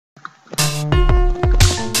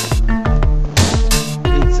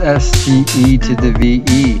It's STE to the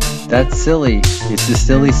VE. That's silly. It's the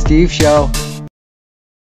Silly Steve Show.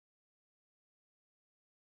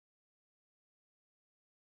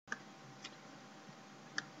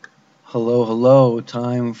 Hello, hello.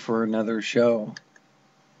 Time for another show.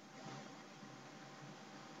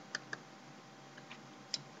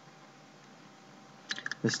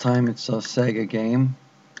 This time it's a Sega game.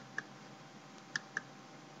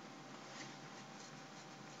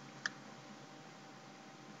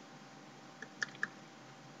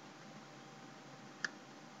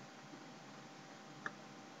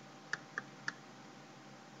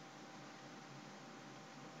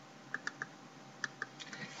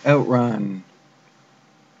 Outrun.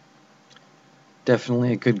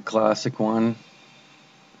 Definitely a good classic one.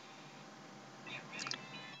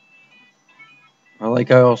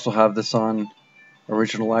 I also have this on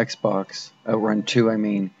original Xbox, Outrun 2 I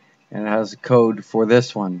mean, and it has a code for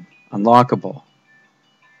this one, unlockable.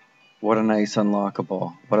 What a nice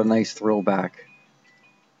unlockable. What a nice throwback.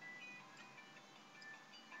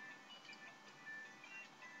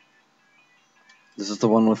 This is the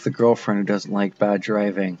one with the girlfriend who doesn't like bad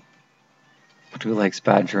driving. But who likes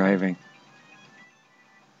bad driving?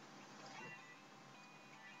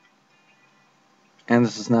 And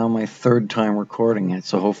this is now my third time recording it,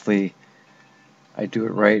 so hopefully I do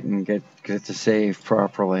it right and get it to save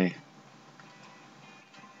properly.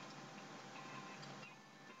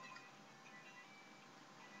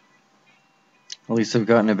 At least I've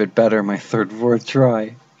gotten a bit better my third, fourth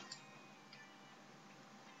try.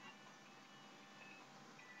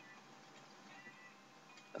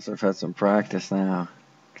 So I've had some practice now.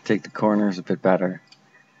 I can take the corners a bit better.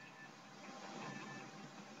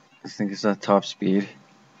 I think it's at top speed.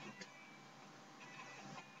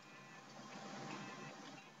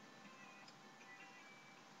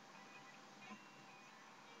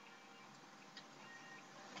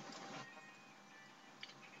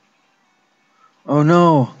 Oh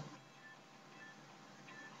no!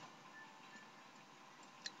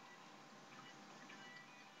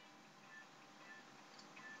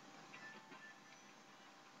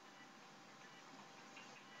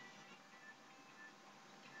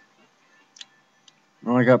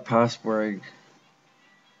 Well, I got past where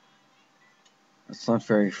It's not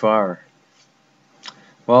very far.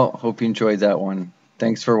 Well, hope you enjoyed that one.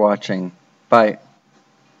 Thanks for watching. Bye.